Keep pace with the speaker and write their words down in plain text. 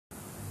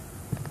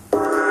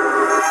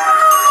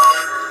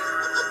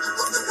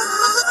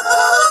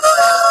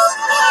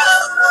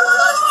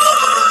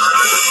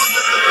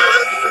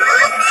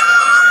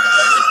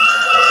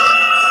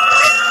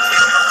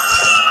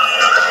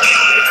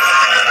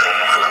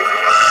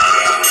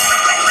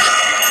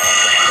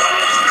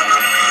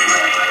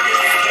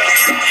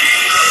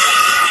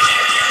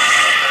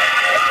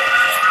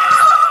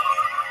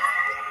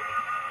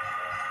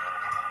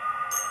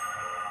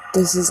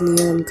This is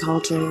Neon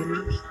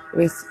Cauldron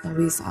with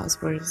Elise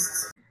Osborne.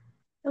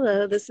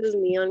 Hello, this is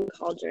Neon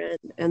Cauldron,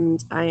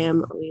 and I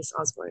am Elise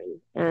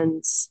Osborne.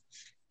 And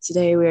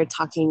today we are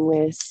talking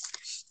with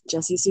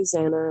Jessie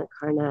Susanna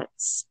Carnett,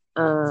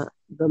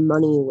 the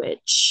Money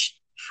Witch.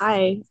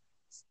 Hi.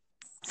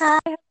 Hi,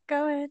 how's it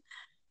going?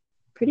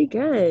 Pretty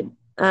good.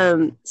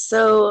 First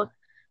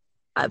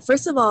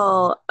of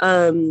all,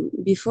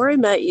 before I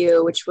met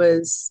you, which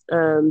was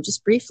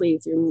just briefly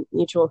through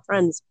mutual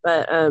friends,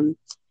 but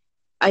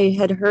I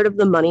had heard of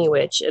the Money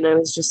Witch, and I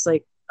was just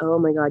like, oh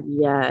my God,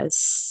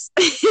 yes.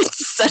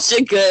 It's such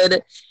a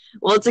good,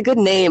 well, it's a good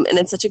name, and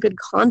it's such a good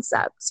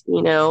concept,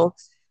 you know?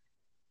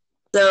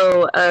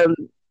 So,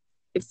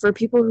 for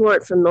people who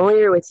aren't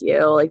familiar with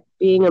you, like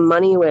being a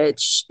money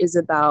witch is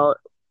about,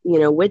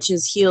 witch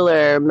is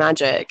healer,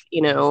 magic,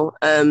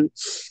 and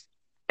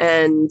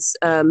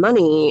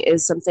money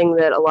is something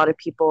that a lot of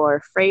people are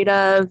afraid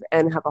of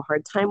and have a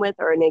hard time with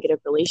or a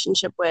negative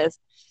relationship with.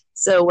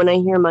 So when I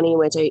hear money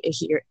witch, I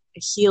hear a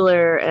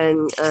healer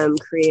and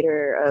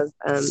creator of,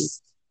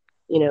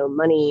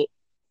 money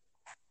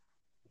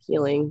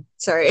healing.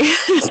 Sorry,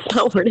 it's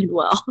not worded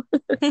well.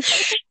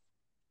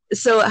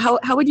 So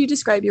how would you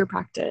describe your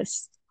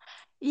practice?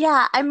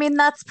 Yeah, I mean,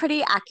 that's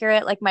pretty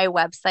accurate. Like my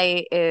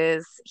website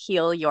is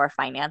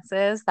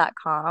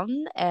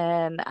healyourfinances.com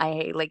and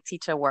I like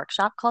teach a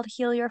workshop called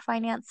Heal Your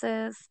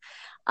Finances.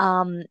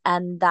 And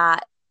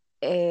that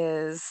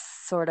is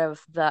sort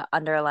of the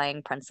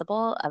underlying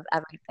principle of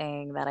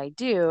everything that I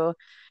do.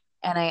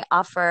 And I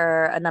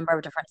offer a number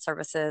of different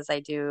services. I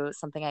do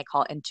something I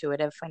call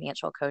intuitive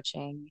financial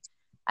coaching.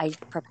 I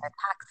prepare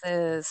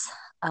taxes.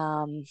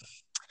 Um,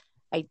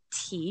 I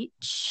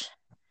teach.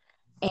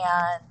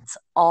 And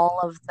all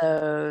of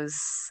those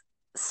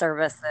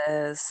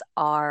services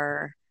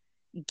are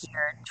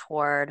geared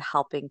toward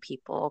helping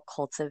people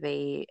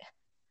cultivate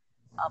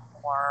a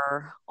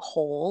more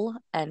whole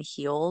and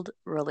healed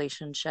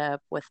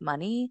relationship with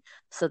money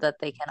so that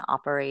they can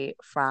operate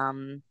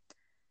from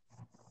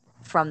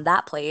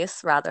that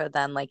place rather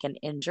than like an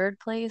injured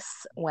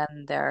place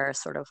when they're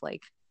sort of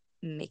like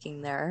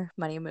making their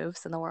money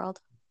moves in the world.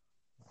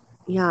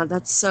 Yeah,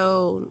 that's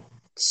so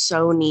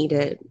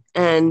needed.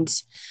 And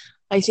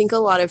I think a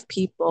lot of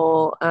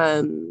people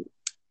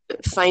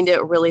find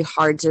it really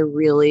hard to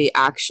really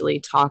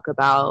actually talk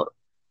about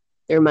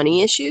their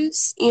money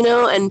issues,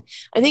 and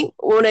I think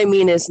what I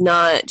mean is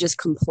not just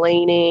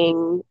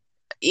complaining,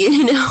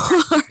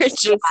 or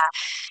just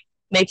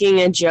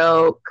making a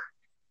joke,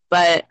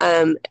 but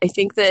I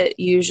think that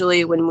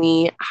usually when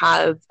we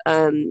have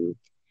an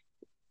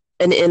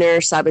inner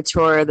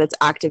saboteur that's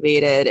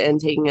activated and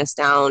taking us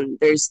down,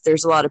 there's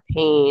a lot of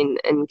pain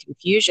and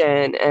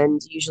confusion,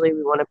 and usually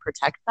we want to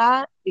protect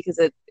that because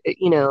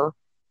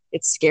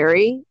it's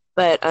scary.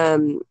 But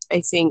I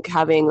think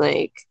having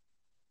like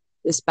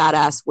this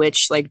badass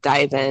witch like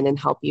dive in and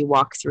help you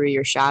walk through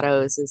your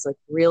shadows is like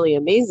really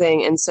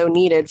amazing and so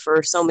needed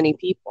for so many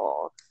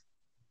people.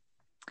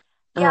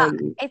 Yeah,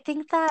 um I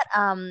think that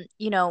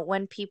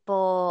when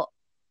people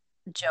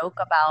joke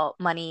about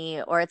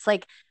money, or it's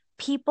like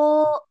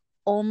people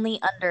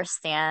only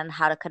understand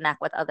how to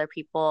connect with other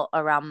people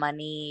around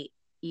money,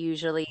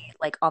 usually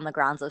like on the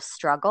grounds of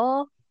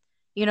struggle,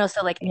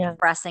 so like yeah.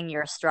 expressing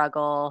your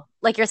struggle,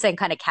 like you're saying,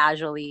 kind of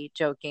casually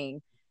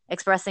joking,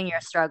 expressing your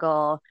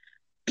struggle,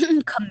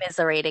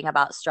 commiserating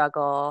about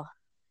struggle.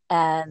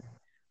 And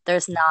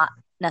there's not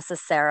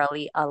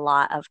necessarily a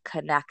lot of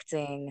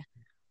connecting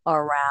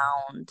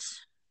around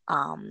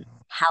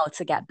how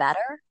to get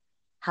better,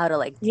 how to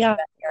like do Yeah,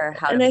 better,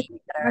 how to and I be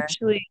think better.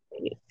 actually,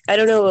 I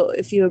don't know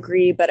if you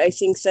agree, but I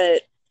think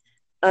that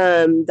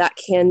that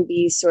can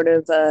be sort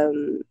of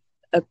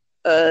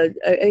a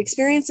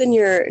experience in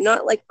your,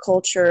 not like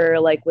culture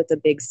like with a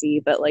big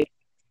C, but like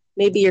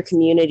maybe your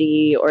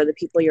community or the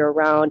people you're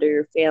around or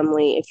your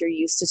family. If you're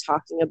used to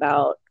talking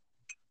about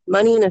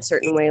money in a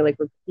certain way, like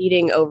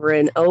repeating over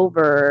and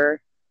over,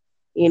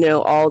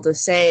 all the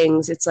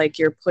sayings, it's like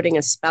you're putting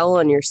a spell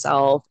on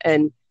yourself.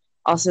 And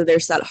also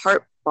there's that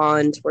heart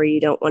bond where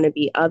you don't want to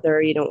be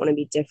other, you don't want to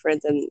be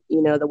different than,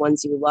 the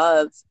ones you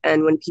love.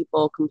 And when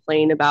people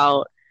complain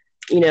about,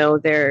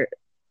 their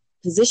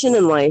position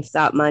in life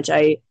that much,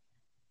 I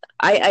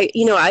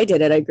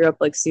did it. I grew up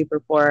like super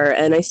poor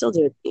and I still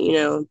do it,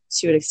 to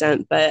an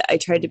extent, but I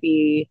tried to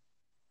be,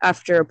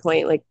 after a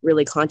point, like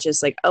really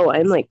conscious, like, oh,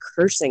 I'm like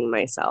cursing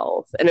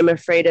myself and I'm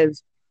afraid of,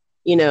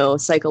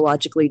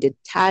 psychologically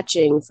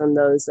detaching from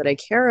those that I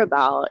care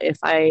about if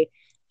I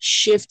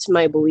shift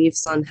my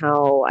beliefs on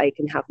how I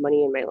can have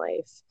money in my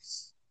life.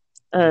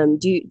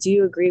 Do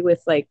you agree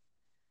with like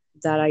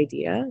that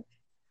idea,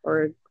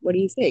 or what do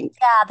you think?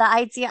 Yeah, the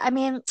idea, I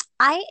mean,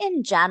 I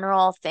in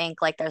general think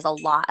like there's a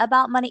lot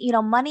about money.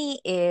 Money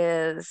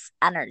is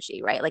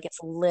energy, right? Like it's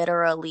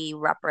literally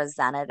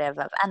representative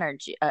of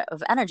energy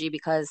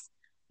because,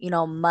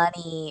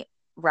 money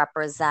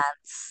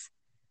represents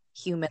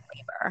human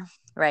labor,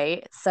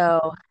 right?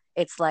 So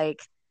it's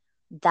like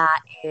that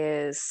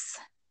is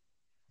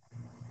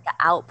the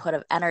output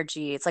of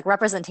energy. It's like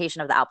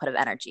representation of the output of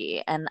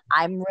energy. And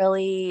I'm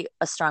really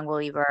a strong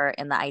believer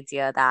in the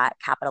idea that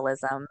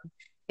capitalism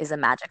is a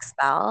magic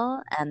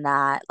spell and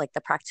that like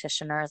the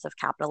practitioners of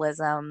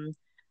capitalism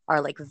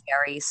are like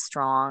very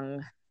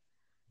strong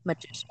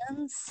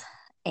magicians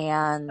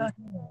and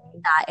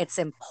that it's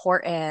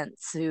important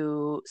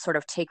to sort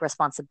of take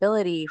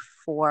responsibility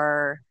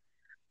for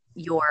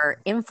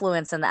your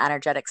influence in the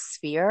energetic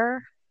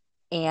sphere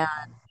and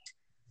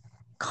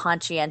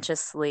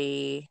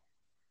conscientiously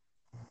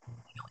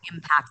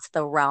impact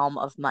the realm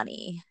of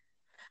money.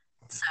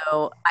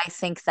 So I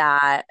think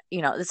that,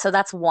 so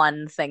that's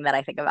one thing that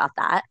I think about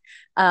that.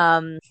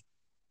 Um,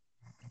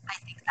 I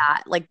think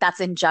that like that's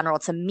in general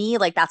to me,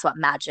 like that's what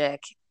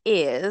magic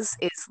is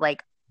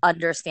like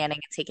understanding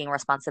and taking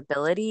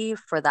responsibility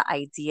for the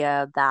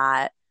idea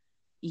that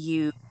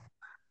you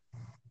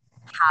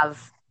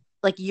have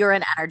like you're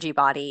an energy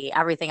body,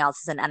 everything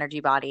else is an energy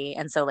body.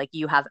 And so like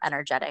you have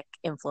energetic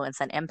influence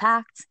and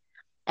impact,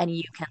 and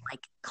you can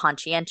like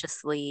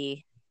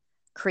conscientiously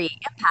create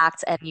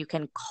impact and you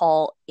can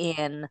call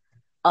in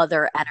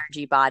other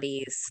energy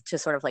bodies to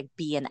sort of like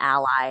be an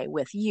ally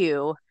with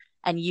you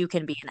and you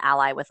can be an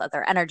ally with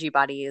other energy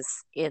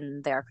bodies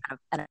in their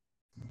kind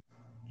of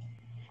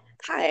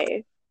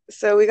Hi.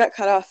 So we got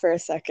cut off for a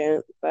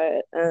second,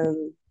 but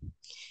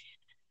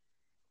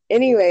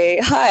anyway,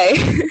 hi.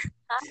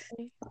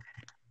 energy.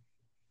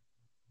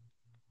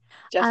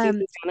 Jesse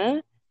Um,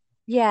 Susanna.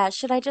 yeah,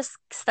 should I just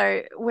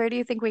start? Where do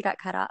you think we got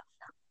cut off?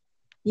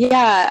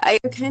 Yeah, I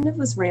kind of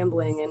was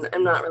rambling, and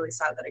I'm not really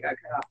sad that I got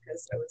cut off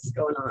because I was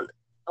going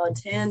on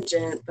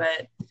tangent.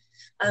 But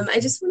I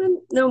just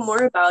want to know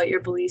more about your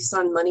beliefs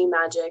on money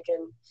magic,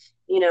 and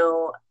you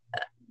know,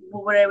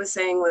 what I was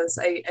saying was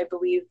I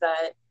believe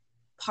that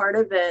part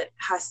of it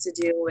has to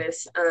do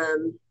with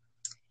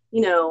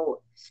you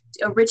know,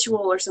 a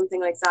ritual or something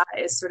like that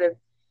is sort of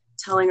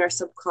telling our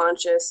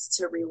subconscious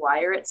to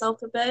rewire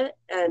itself a bit,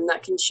 and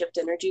that can shift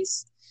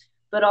energies.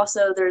 But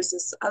also, there's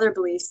this other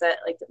belief that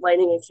like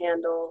lighting a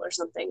candle or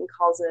something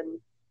calls in,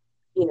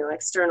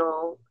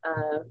 external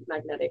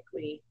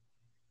magnetically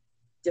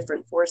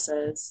different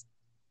forces.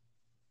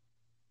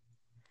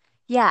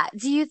 Yeah.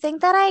 Do you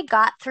think that I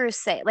got through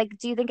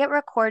do you think it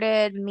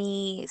recorded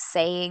me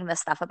saying the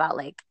stuff about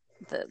like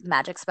the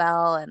magic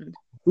spell and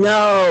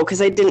No,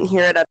 because I didn't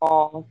hear it at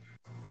all.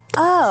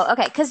 Oh,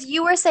 okay. Because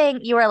you were saying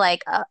you were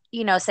like,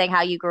 saying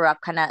how you grew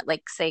up, kind of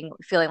like saying,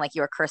 feeling like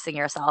you were cursing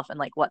yourself, and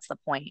like, what's the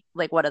point?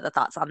 Like, what are the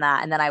thoughts on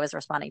that? And then I was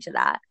responding to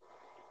that.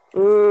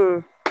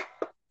 Mm,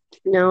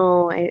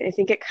 no, I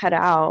think it cut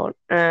out.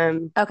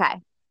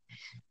 Okay.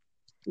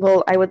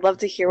 Well, I would love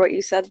to hear what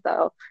you said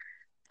though.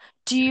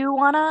 Do you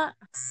wanna?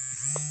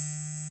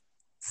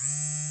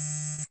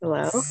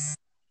 Hello?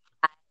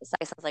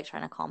 Sorry, sounds like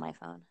trying to call my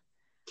phone.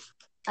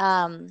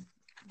 Um,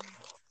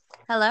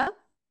 hello.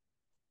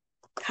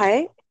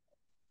 Hi?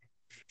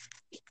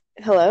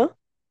 Hello?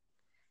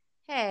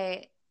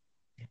 Hey.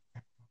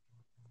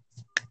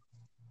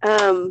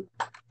 Um,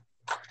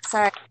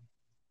 Sorry.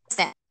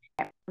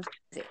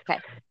 Okay.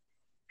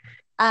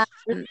 Um,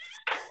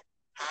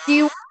 do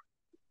you want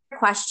a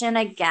question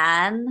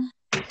again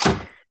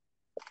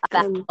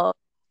um, about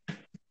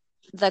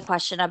the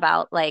question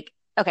about like?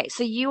 Okay,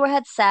 so you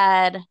had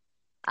said,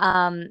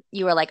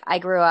 you were like, I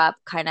grew up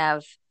kind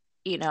of,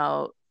 you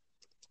know,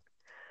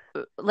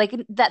 like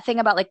that thing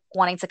about like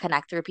wanting to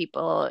connect through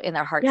people in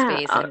their heart yeah,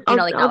 space and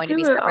like not I'll wanting to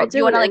be do a I'll separate. Do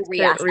you do want an to like instant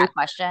re-ask that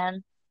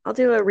question? I'll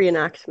do a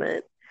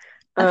reenactment.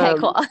 Okay,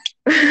 cool.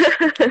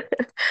 Um,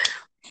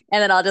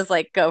 And then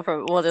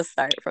we'll just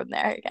start from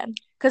there again.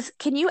 Because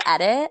can you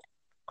edit?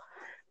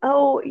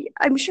 oh,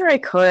 I'm sure I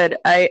could.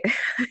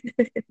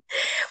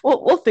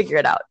 We'll figure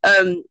it out.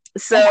 Okay.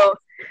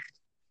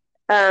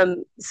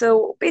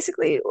 So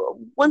basically,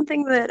 one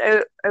thing that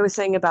I was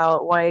saying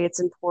about why it's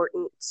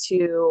important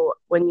to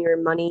when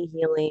you're money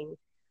healing,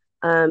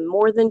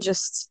 more than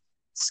just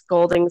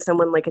scolding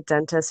someone like a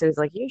dentist who's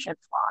like, you should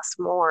floss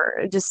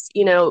more. Just,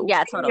 Yeah,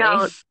 figuring totally.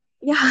 out,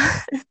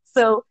 yeah.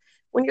 So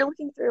when you're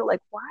looking through,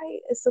 like, why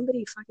is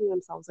somebody fucking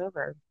themselves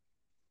over?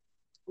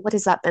 What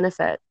does that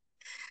benefit?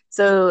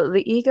 So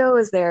the ego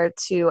is there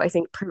to, I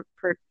think,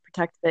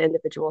 protect the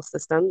individual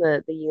system,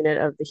 the unit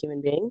of the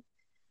human being.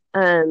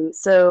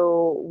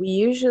 So we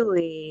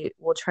usually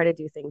will try to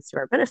do things to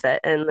our benefit,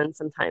 and then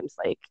sometimes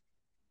like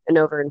an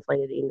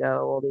overinflated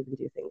ego will even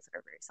do things that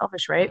are very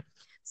selfish, right?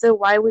 So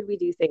why would we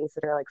do things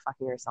that are like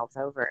fucking ourselves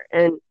over?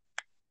 And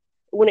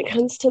when it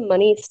comes to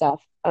money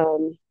stuff,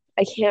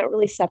 I can't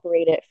really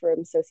separate it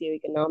from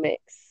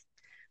socioeconomics,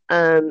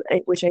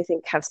 which I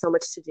think have so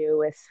much to do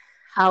with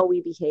how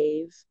we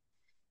behave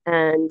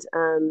and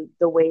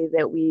the way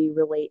that we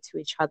relate to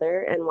each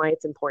other and why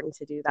it's important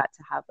to do that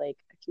to have like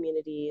a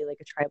community, like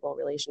a tribal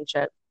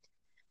relationship.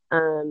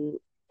 Um,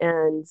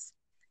 and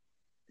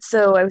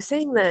so I was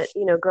saying that,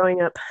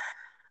 growing up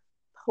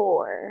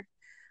poor,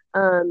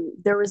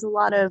 there was a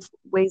lot of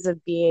ways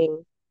of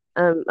being,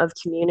 of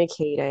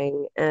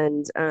communicating,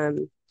 and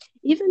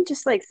even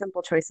just like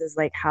simple choices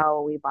like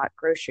how we bought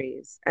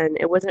groceries. And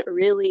it wasn't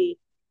really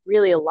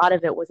really a lot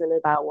of it wasn't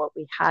about what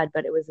we had,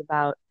 but it was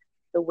about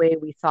the way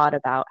we thought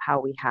about how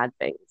we had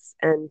things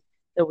and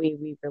the way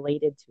we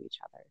related to each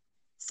other.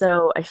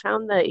 So I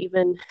found that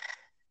even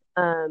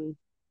um,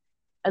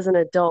 as an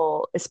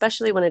adult,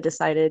 especially when I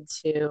decided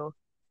to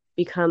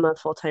become a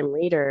full-time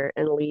reader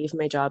and leave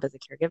my job as a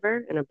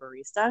caregiver and a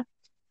barista,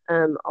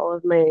 all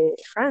of my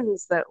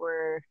friends that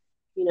were,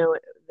 you know,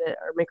 that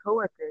are my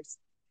coworkers,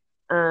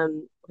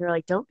 they're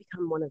like, don't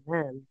become one of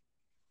them.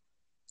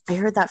 I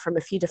heard that from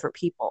a few different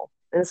people.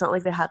 And it's not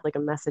like they had like a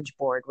message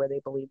board where they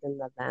believed in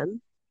the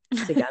them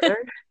together,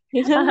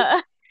 you know?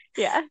 Uh-huh.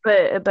 Yeah.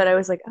 But I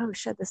was like, oh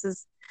shit, this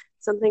is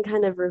something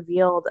kind of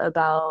revealed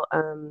about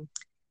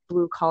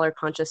blue collar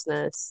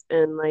consciousness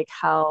and like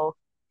how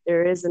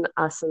there is an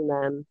us and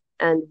them,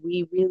 and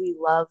we really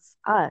love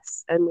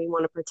us and we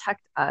want to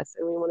protect us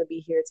and we want to be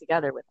here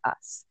together with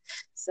us.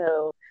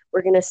 So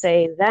we're gonna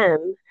say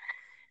them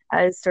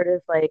as sort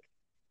of like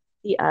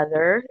the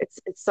other. It's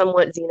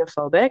somewhat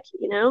xenophobic,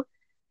 you know,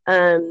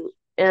 um,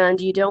 and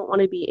you don't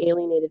want to be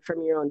alienated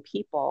from your own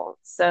people.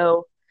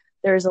 So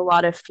there's a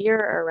lot of fear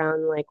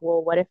around like,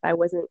 well, what if I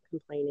wasn't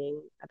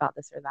complaining about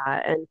this or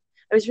that? And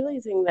I was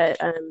realizing that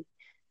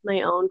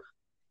my own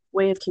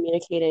way of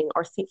communicating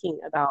or thinking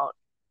about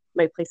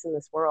my place in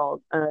this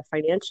world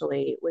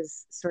financially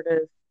was sort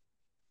of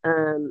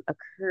a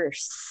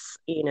curse,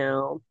 you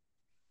know,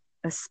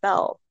 a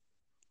spell.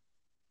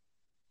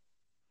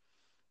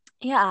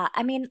 Yeah,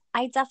 I mean,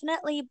 I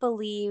definitely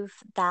believe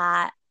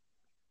that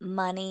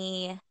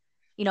money,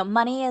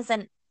 money is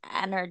an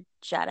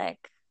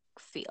energetic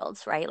field,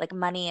 right? Like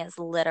money is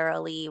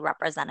literally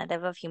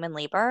representative of human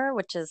labor,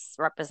 which is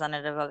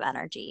representative of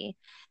energy.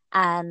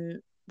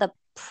 And the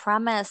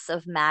premise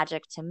of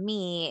magic to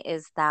me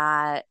is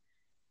that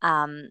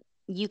um,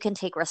 you can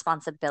take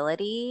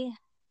responsibility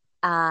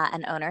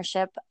and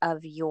ownership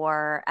of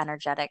your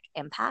energetic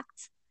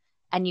impact.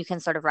 And you can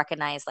sort of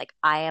recognize, like,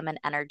 I am an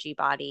energy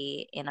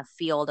body in a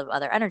field of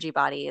other energy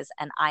bodies,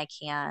 and I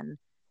can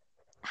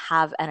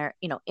have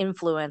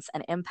influence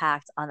and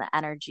impact on the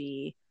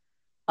energy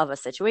of a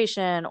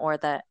situation or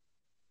the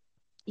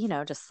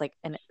just like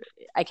and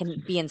I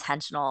can be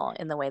intentional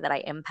in the way that I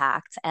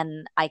impact,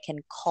 and I can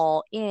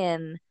call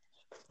in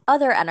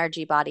other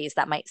energy bodies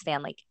that might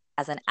stand like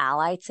as an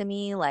ally to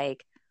me,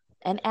 like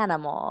an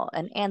animal,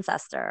 an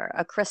ancestor,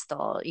 a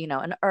crystal,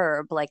 an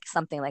herb, like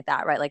something like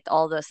that, right? Like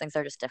all those things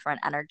are just different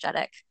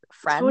energetic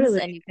friends,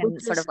 Totally. and you Well, can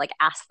sort of there's, like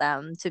ask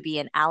them to be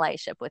an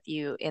allyship with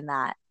you in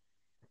that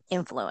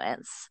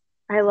influence.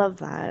 I love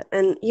that.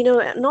 And you know,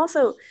 and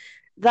also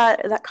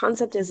that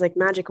concept is like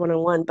magic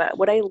 101, but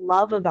what I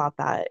love about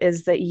that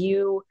is that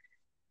you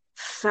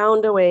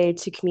found a way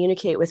to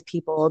communicate with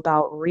people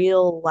about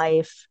real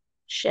life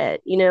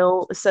shit, you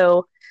know?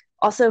 So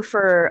also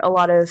for a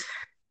lot of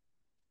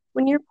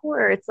when you're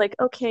poor, it's like,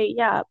 okay,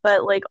 yeah,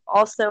 but like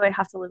also I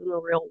have to live in the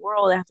real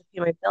world. I have to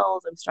pay my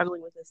bills. I'm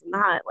struggling with this and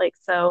that. Like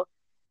so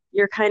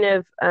you're kind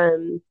of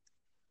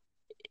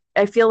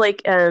I feel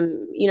like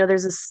you know,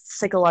 there's a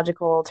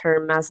psychological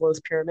term, Maslow's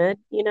pyramid,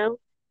 you know,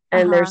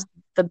 and Uh-huh. there's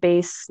the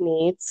base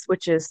needs,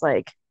 which is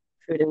like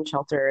food and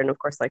shelter, and of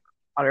course like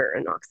water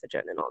and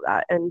oxygen and all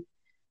that. And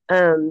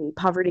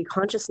poverty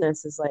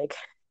consciousness is like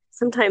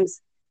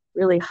sometimes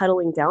really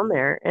huddling down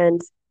there,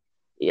 and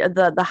yeah,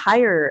 the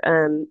higher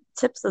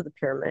tips of the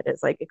pyramid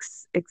is like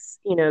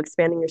you know,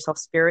 expanding yourself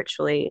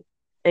spiritually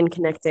and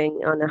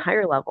connecting on a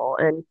higher level.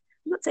 And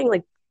I'm not saying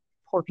like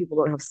poor people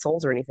don't have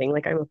souls or anything.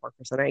 Like I'm a poor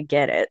person, I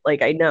get it.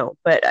 Like I know,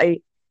 but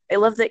I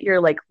love that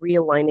you're like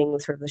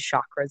realigning sort of the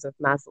chakras of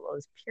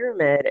Maslow's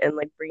pyramid and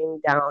like bringing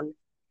down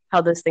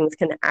how those things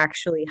can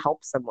actually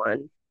help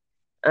someone.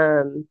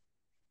 Um,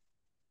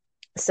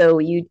 so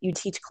you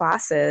teach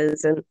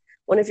classes, and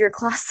one of your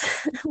class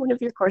one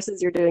of your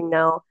courses you're doing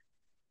now,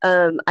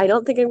 I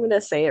don't think I'm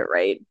gonna say it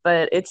right,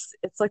 but it's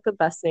like the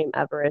best name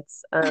ever.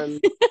 It's Do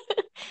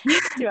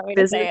you want me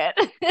to business. say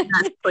it?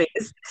 Yes,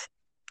 please.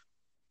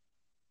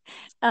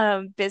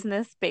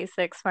 Business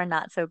basics for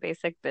not so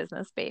basic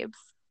business babes.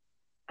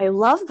 I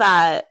love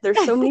that.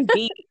 There's so many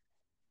beats.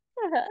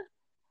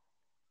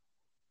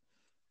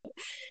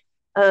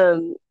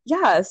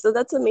 Yeah, so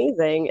that's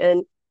amazing.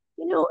 And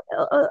you know,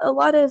 a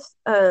lot of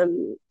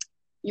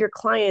your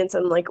clients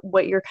and like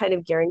what you're kind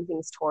of gearing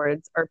things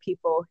towards are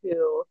people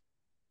who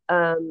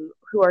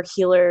are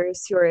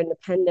healers, who are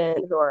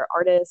independent, who are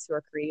artists, who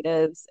are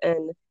creatives,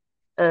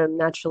 and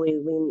naturally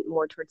lean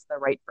more towards the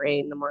right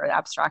brain, the more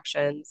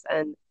abstractions,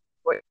 and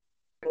what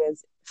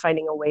is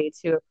finding a way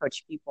to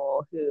approach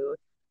people who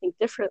think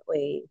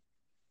differently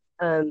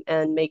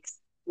and make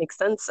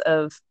sense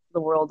of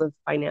the world of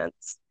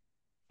finance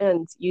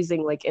and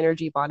using like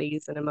energy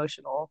bodies and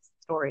emotional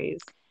stories.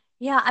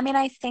 Yeah, I mean,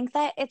 I think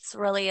that it's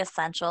really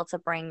essential to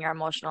bring your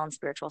emotional and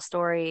spiritual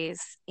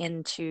stories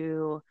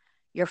into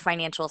your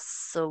financial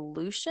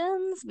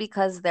solutions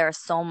because they're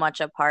so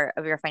much a part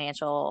of your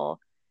financial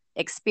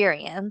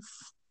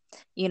experience,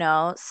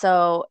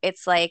 So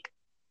it's like,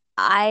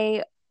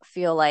 I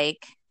feel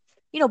like,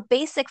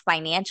 basic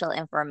financial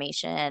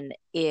information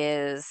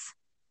is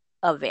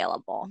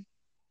available.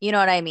 You know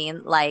what I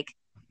mean? Like,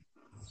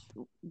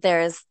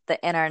 there's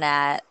the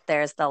internet,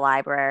 there's the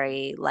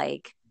library,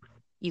 like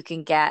you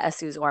can get a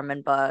Suze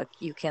Orman book,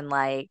 you can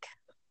like,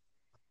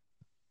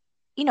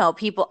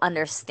 people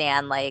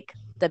understand like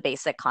the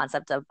basic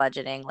concept of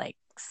budgeting, like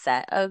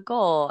set a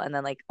goal and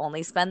then like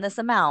only spend this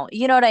amount.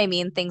 You know what I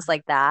mean? Things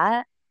like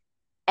that.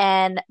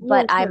 But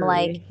No, I'm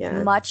like totally.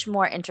 Yeah. much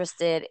more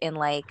interested in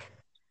like,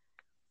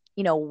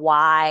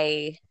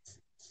 why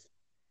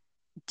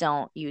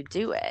don't you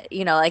do it?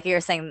 Like you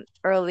were saying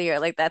earlier,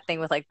 like that thing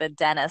with like the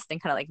dentist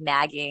and kind of like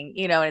nagging,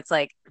 and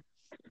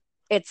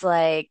it's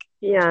like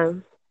Yeah.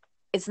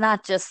 it's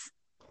not just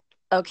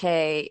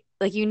okay,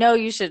 like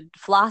you should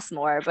floss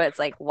more, but it's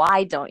like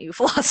why don't you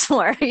floss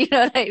more? You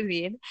know what I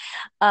mean?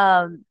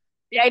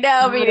 Yeah, I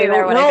know, me God, I neither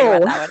don't when I think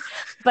about know. that one.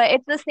 But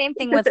it's the same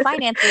thing with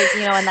finances,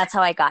 and that's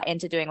how I got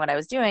into doing what I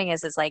was doing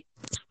is like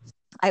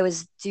I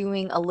was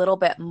doing a little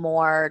bit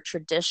more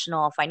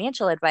traditional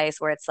financial advice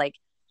where it's like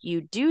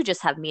you do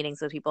just have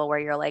meetings with people where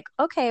you're like,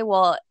 okay,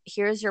 well,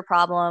 here's your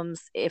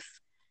problems. If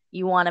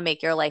you want to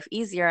make your life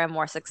easier and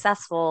more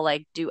successful,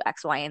 like do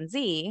X, Y, and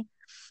Z.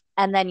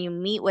 And then you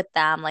meet with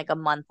them like a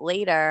month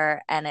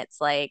later and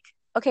it's like,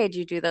 okay, do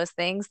you do those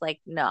things? Like,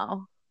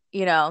 no,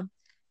 you know,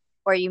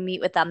 or you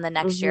meet with them the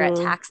next year at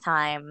Hmm. tax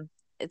time.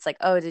 It's like,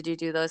 oh, did you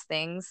do those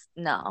things?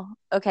 No.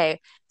 Okay.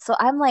 So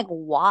I'm like,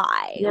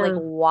 why? Like, Yeah.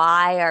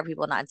 why are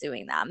people not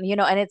doing them?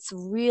 And it's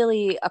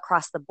really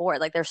across the board.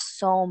 Like, there's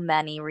so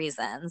many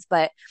reasons,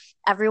 but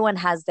everyone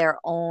has their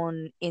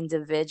own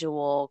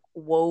individual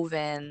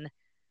woven,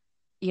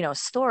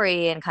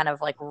 story and kind of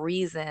like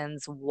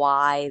reasons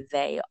why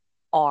they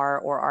are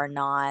or are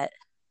not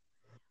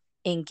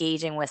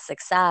engaging with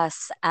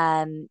success.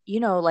 And,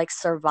 like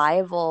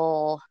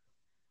survival,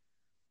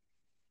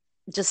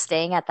 just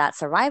staying at that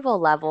survival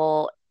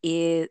level,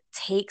 it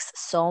takes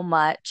so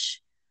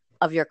much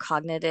of your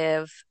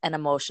cognitive and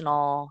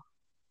emotional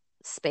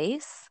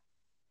space.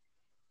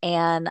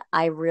 And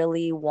I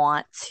really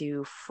want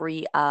to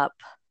free up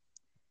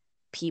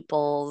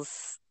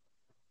people's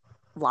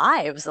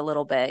lives a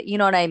little bit. You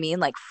know what I mean?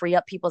 Like free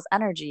up people's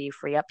energy,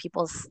 free up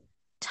people's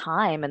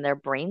time and their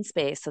brain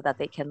space so that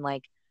they can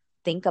like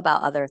think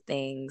about other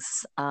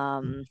things,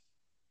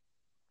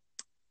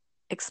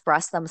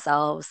 express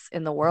themselves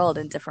in the world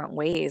in different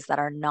ways that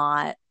are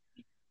not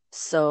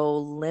so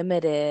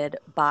limited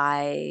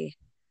by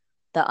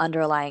the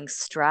underlying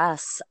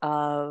stress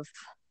of,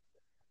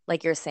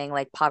 like you're saying,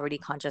 like poverty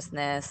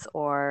consciousness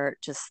or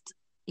just,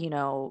 you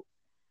know,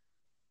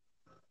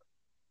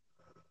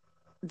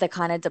 the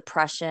kind of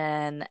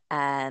depression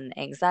and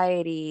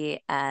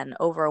anxiety and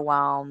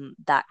overwhelm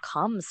that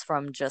comes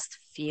from just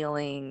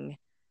feeling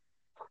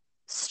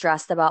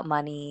stressed about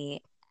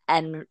money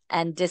and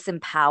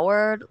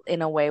disempowered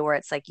in a way where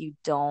it's like you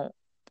don't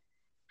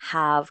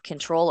have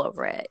control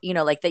over it,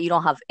 like that you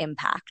don't have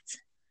impact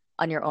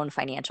on your own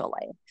financial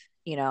life,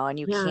 and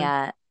you Yeah.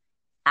 can't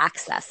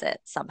access it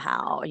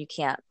somehow. You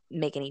can't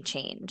make any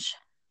change.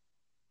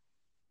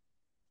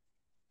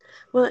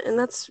 Well, and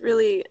that's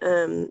really,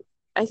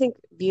 I think,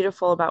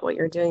 beautiful about what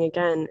you're doing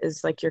again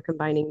is like you're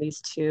combining these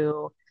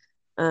two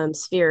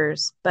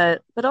spheres,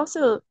 but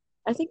also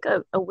I think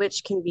a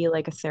witch can be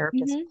like a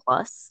therapist Hmm.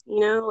 plus,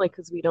 like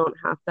because we don't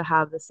have to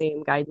have the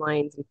same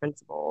guidelines and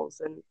principles,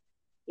 and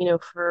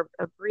for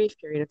a brief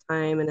period of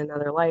time in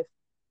another life.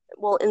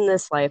 Well, in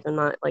this life, I'm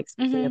not like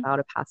speaking Hmm. about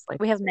a past life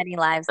We have history. many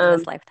lives in Um,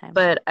 this lifetime.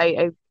 but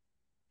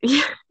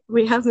yeah,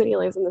 we have many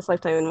lives in this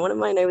lifetime, and one of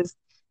mine, I was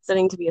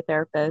studying to be a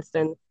therapist,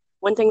 and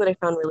one thing that I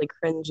found really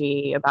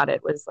cringy about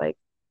it was like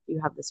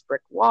you have this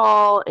brick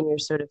wall, and you're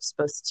sort of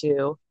supposed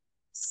to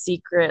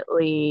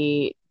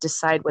secretly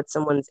decide what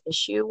someone's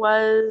issue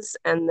was,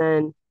 and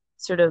then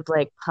sort of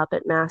like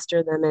puppet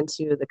master them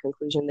into the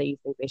conclusion that you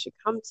think they should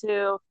come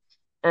to.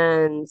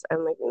 And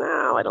I'm like,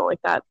 no, I don't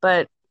like that.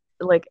 But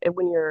like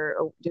when you're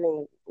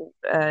doing,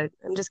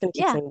 I'm just going to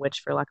keep Yeah. saying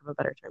witch for lack of a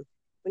better term.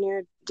 When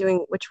you're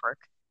doing witch work,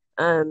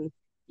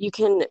 you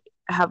can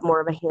have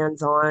more of a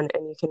hands-on,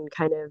 and you can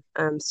kind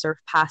of surf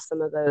past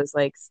some of those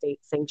like state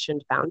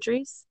sanctioned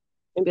boundaries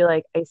and be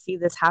like, I see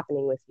this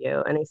happening with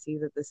you, and I see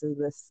that this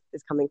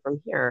is coming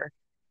from here.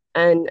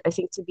 And I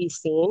think to be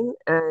seen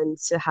and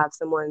to have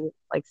someone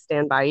like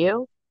stand by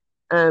you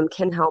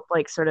can help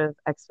like sort of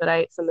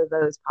expedite some of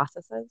those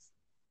processes.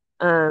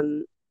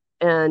 Um,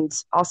 and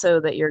also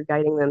that you're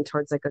guiding them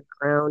towards like a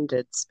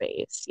grounded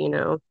space.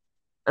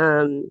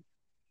 Um,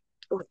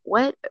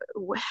 what,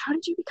 how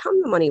did you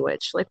become the money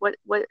witch? Like what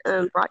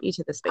brought you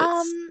to the space?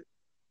 Um,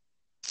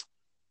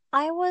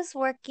 I was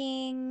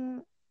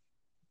working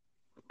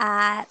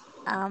at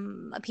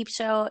a peep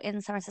show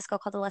in San Francisco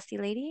called The Lusty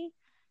Lady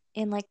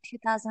in like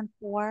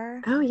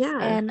 2004. Oh yeah.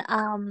 And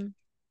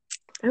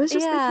I was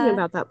just thinking yeah,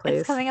 about that it's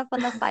place. coming up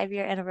on the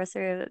 5-year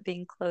anniversary of it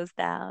being closed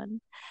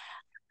down.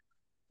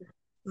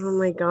 Oh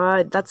my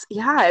God. That's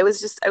yeah, I was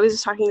just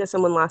talking to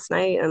someone last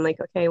night and like,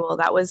 okay, well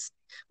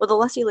the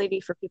Lusty Lady,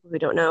 for people who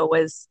don't know,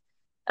 was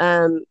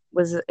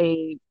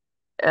a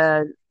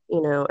uh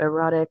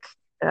erotic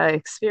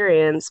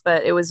experience,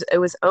 but it was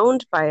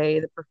owned by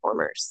the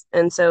performers.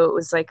 And so it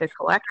was like a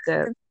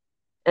collective.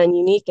 and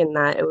unique in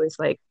that it was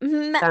like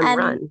femme And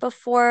run.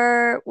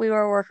 before we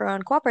were a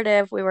worker-owned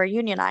cooperative, we were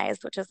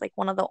unionized, which is like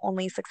one of the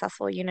only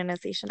successful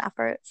unionization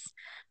efforts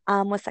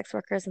with sex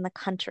workers in the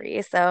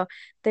country. So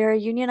they're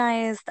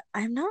unionized,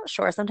 I'm not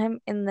sure, sometime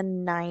in the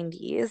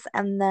 90s.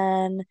 And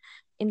then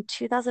in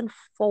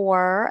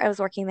 2004, I was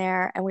working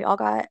there and we all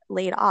got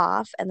laid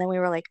off. And then we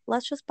were like,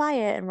 let's just buy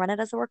it and run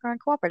it as a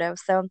worker-owned cooperative.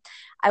 So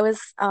I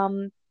was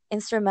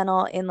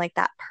instrumental in like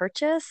that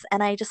purchase.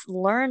 And I just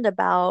learned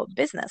about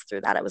business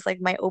through that. It was like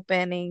my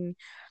opening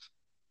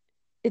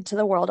into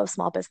the world of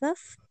small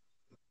business.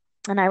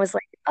 And I was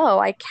like, oh,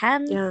 I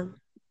can Yeah.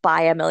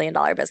 buy $1 million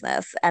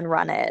business and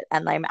run it.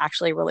 And I'm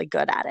actually really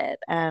good at it.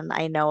 And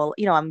I know,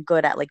 I'm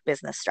good at like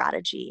business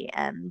strategy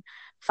and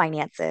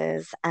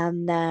finances.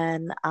 And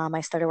then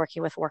I started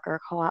working with worker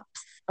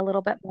co-ops a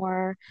little bit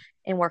more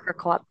in worker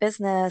co-op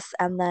business.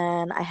 And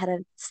then I had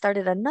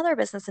started another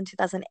business in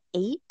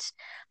 2008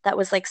 that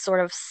was like sort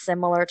of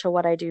similar to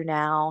what I do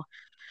now,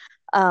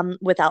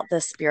 without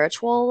the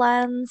spiritual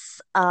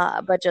lens,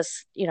 but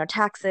just,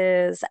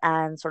 taxes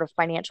and sort of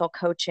financial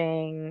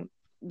coaching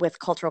with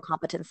cultural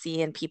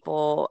competency and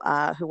people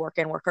who work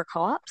in worker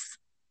co-ops.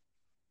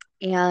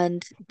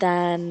 And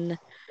then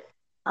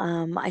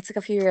I took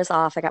a few years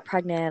off. I got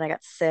pregnant, I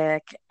got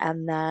sick,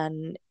 and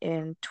then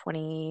in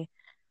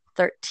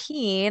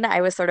 2013,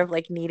 I was sort of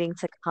like needing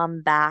to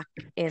come back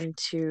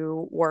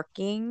into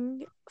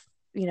working,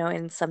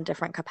 in some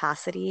different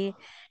capacity.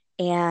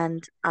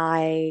 And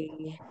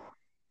I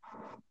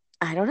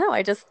don't know.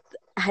 I just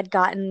had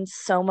gotten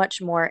so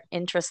much more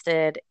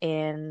interested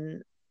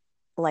in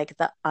like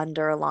the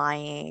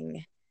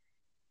underlying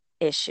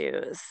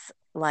issues,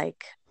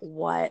 like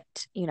what,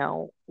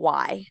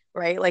 why,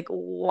 right? Like,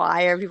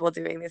 why are people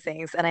doing these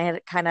things? And I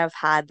had kind of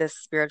had this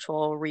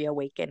spiritual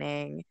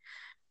reawakening.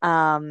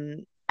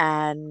 And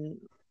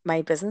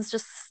my business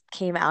just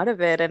came out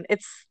of it. And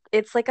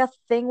it's like a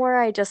thing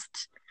where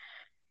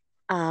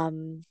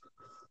um,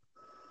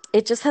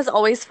 it just has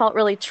always felt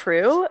really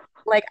true.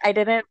 Like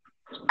I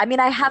mean,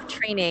 I have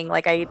training.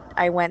 Like I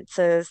went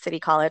to City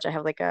College. I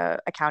have like a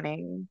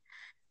accounting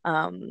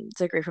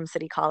degree from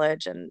City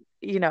College, and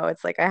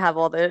it's like I have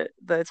all the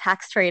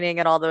tax training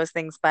and all those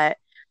things. But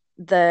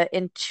the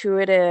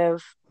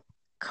intuitive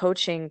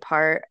coaching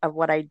part of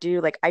what I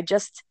do, like I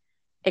just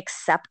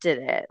accepted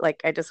it.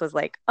 Like I just was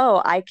like,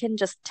 oh, I can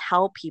just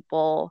tell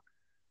people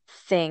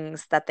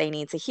things that they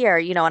need to hear.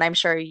 And I'm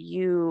sure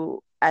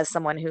you, as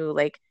someone who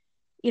like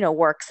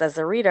works as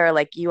a reader,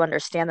 like you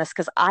understand this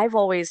because I've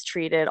always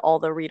treated all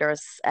the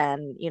readers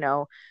and,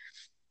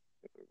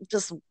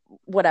 just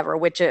whatever,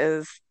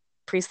 witches,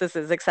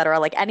 priestesses, etc.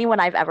 Like anyone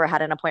I've ever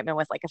had an appointment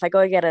with, like if I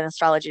go get an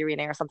astrology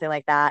reading or something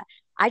like that,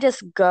 I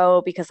just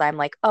go because I'm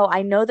like, oh,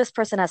 I know this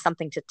person has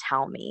something to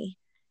tell me.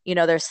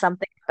 There's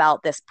something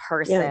about this Yeah.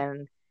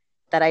 person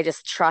that I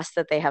just trust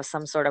that they have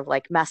some sort of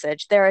like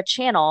message. They're a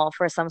channel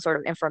for some sort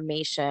of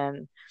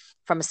information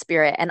from a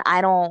spirit. And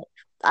I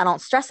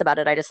don't stress about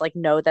it. I just like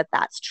know that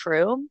that's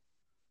true.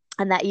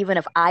 And that even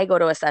if I go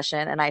to a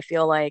session and I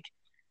feel like,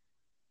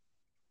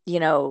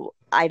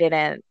 I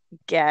didn't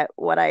get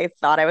what I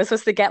thought I was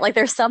supposed to get, like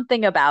there's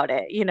something about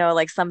it,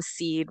 like some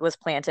seed was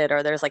planted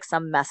or there's like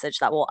some message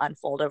that will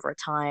unfold over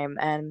time.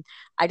 And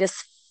I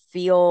just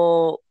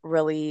feel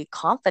really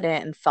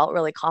confident and felt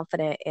really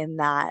confident in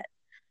that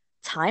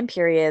time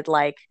period.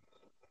 Like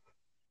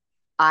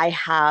I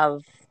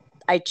have,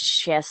 I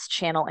just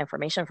channel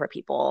information for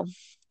people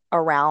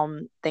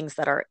around things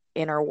that are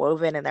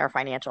interwoven in their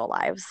financial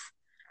lives.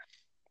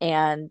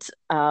 And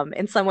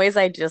in some ways,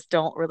 I just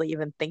don't really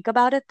even think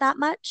about it that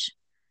much.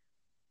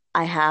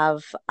 I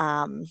have,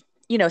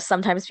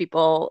 sometimes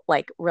people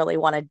like really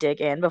want to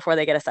dig in before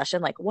they get a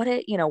session, like what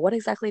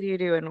exactly do you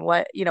do and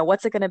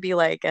what's it going to be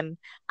like? And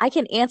I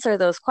can answer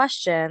those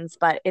questions,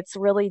 but it's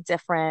really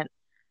different,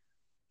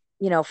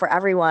 for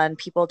everyone.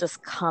 People just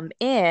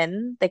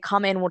they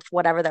come in with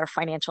whatever their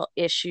financial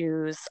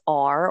issues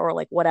are, or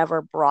like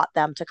whatever brought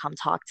them to come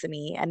talk to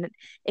me. And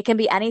it can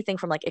be anything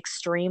from like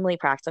extremely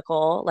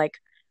practical, like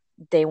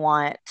they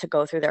want to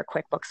go through their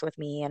QuickBooks with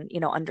me and,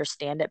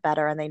 understand it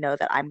better. And they know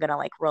that I'm going to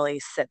like really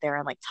sit there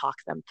and like talk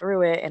them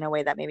through it in a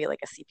way that maybe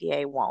like a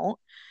CPA won't.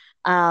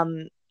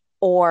 Um,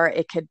 or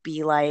it could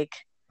be like,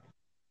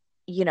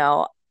 you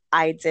know,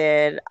 I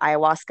did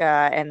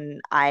ayahuasca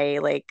and I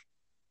like,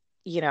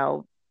 you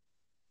know,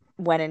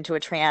 went into a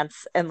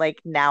trance and like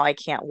now I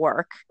can't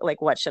work.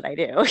 Like, what should I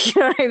do? You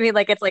know what I mean?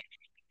 Like, it's like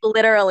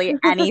literally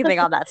anything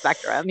on that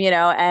spectrum,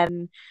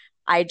 and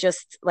I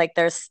just like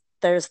there's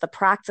the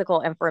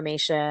practical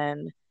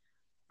information.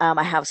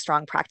 I have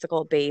strong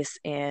practical base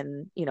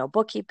in,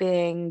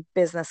 bookkeeping,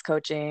 business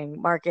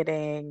coaching,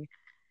 marketing,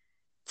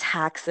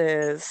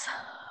 taxes,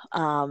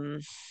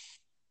 um,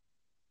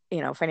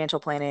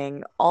 financial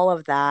planning, all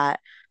of that.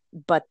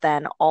 But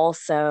then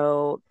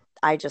also,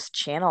 I just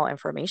channel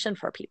information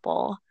for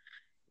people.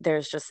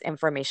 There's just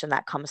information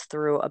that comes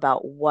through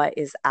about what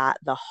is at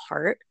the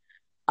heart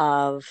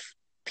of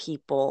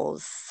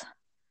people's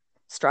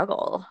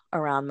struggle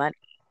around money.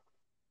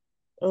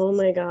 Oh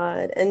my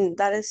God. And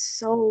that is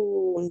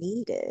so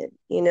needed.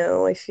 You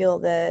know, I feel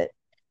that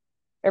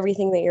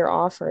everything that you're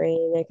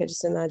offering, I could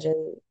just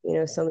imagine,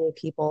 so many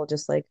people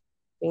just like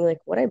being like,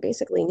 what I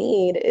basically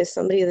need is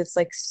somebody that's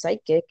like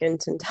psychic and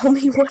to tell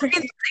me what I,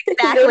 you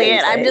know what Exactly I'm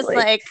it. I'm saying? just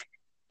Like,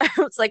 like,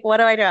 it's like, what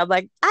do I do? I'm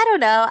like, I don't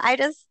know. I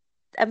just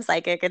am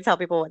psychic and tell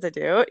people what to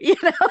do.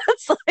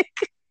 It's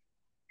like,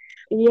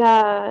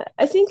 yeah,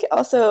 I think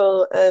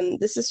also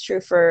this is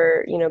true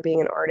for,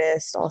 being an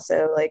artist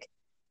also. Like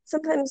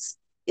sometimes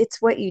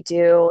it's what you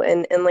do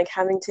and like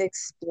having to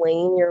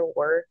explain your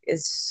work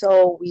is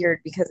so weird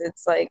because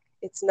it's like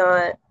it's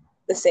not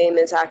the same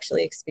as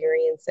actually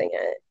experiencing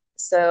it.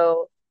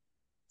 So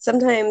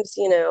sometimes,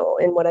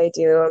 in what I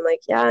do, I'm like,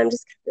 yeah, I'm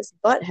just this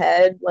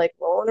butthead like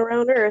rolling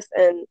around Earth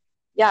and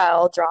yeah,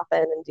 I'll drop in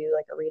and do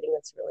like a reading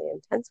that's really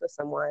intense with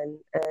someone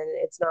and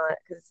it's not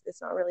because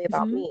it's not really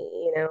about mhm.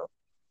 me.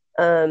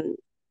 um,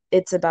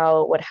 it's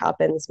about what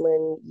happens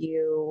when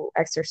you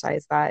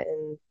exercise that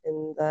in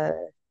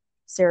the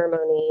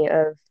ceremony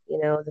of,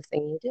 the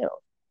thing you do.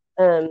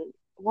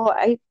 Well,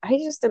 I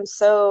just am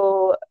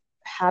so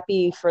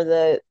happy for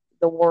the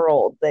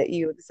world that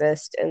you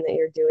exist and that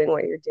you're doing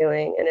what you're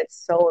doing, and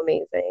it's so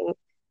amazing.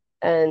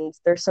 And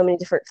there's so many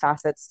different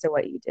facets to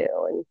what you do.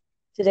 And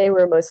today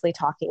we're mostly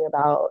talking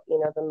about,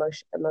 the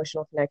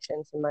emotional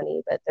connection to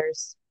money, but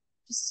there's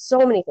just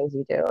so many things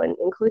you do, and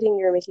including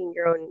you're making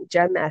your own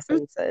gem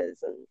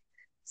essences. And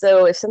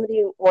so if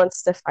somebody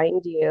wants to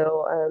find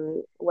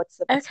you, what's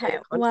the best way to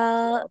Okay, contact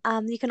well,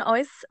 you? you can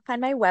always find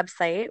my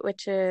website,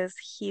 which is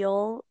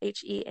Heal,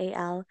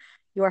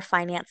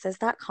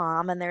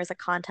 yourfinances.com, and there's a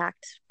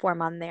contact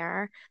form on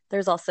there.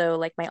 There's also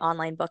like my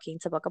online booking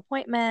to book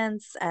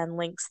appointments and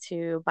links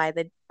to buy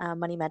the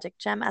Money Magic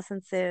Gem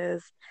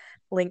Essences,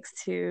 links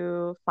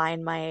to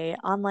find my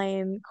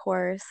online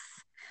course,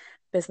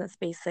 Business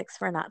Basics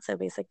for Not So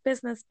Basic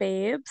Business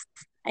Babes.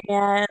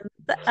 And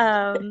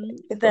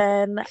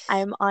then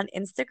I'm on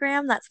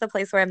Instagram. That's the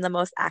place where I'm the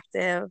most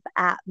active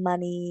at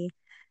money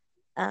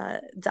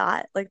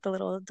dot, like the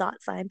little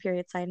dot sign,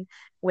 period sign,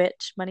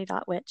 witch, money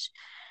dot witch.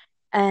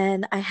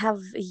 And I have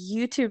a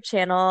YouTube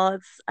channel.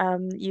 It's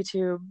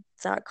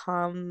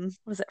youtube.com,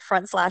 was it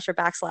front slash or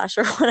backslash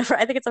or whatever?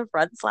 I think it's a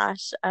front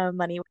slash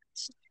money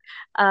witch.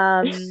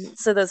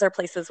 So those are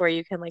places where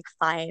you can like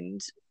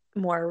find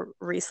more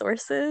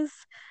resources.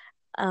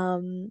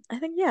 I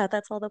think yeah,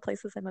 that's all the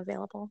places I'm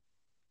available.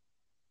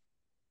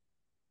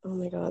 Oh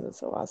my God, that's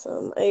so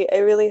awesome. I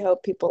really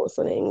hope people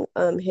listening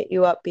hit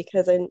you up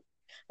because I'm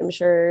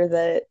sure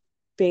that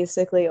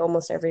basically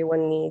almost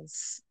everyone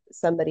needs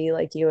somebody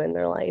like you in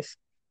their life.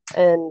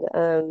 And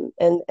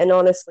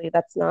honestly,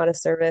 that's not a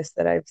service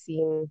that I've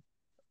seen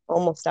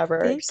almost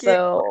ever. Thank you.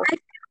 So I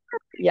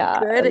yeah,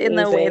 feel good in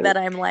the way amazing. that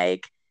I'm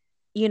like,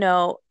 you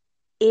know,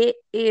 it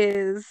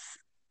is,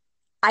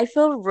 I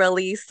feel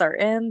really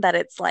certain that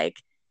it's like,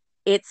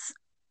 it's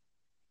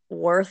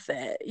worth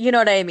it. You know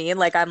what I mean?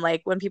 Like, I'm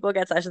like, when people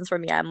get sessions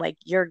from me, I'm like,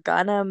 you're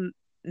gonna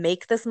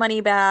make this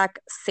money back,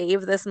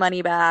 save this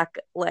money back.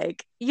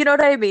 Like, you know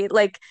what I mean?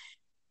 Like,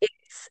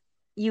 it's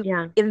you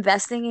Yeah.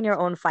 investing in your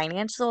own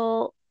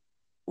financial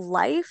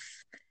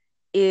life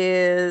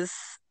is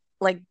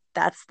like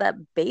that's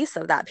the base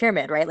of that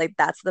pyramid, right? Like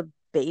that's the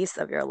base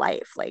of your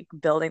life, like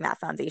building that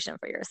foundation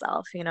for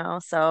yourself.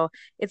 So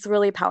it's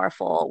really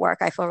powerful work.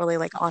 I feel really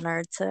like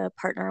honored to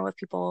partner with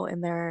people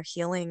in their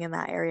healing in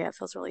that area. It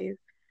feels really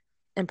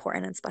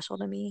important and special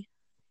to me.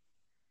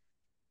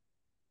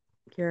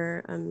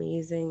 You're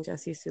amazing,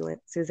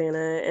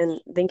 Susanna. And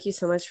thank you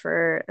so much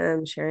for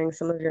sharing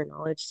some of your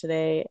knowledge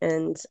today.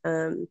 And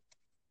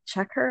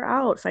check her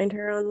out, find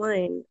her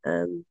online.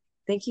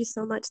 Thank you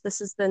so much. This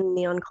has been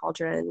Neon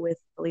Cauldron with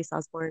Elise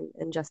Osborne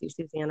and Jesse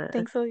Susanna.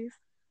 Thanks, Elise.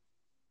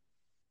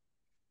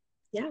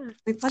 Yeah,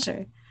 my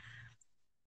pleasure.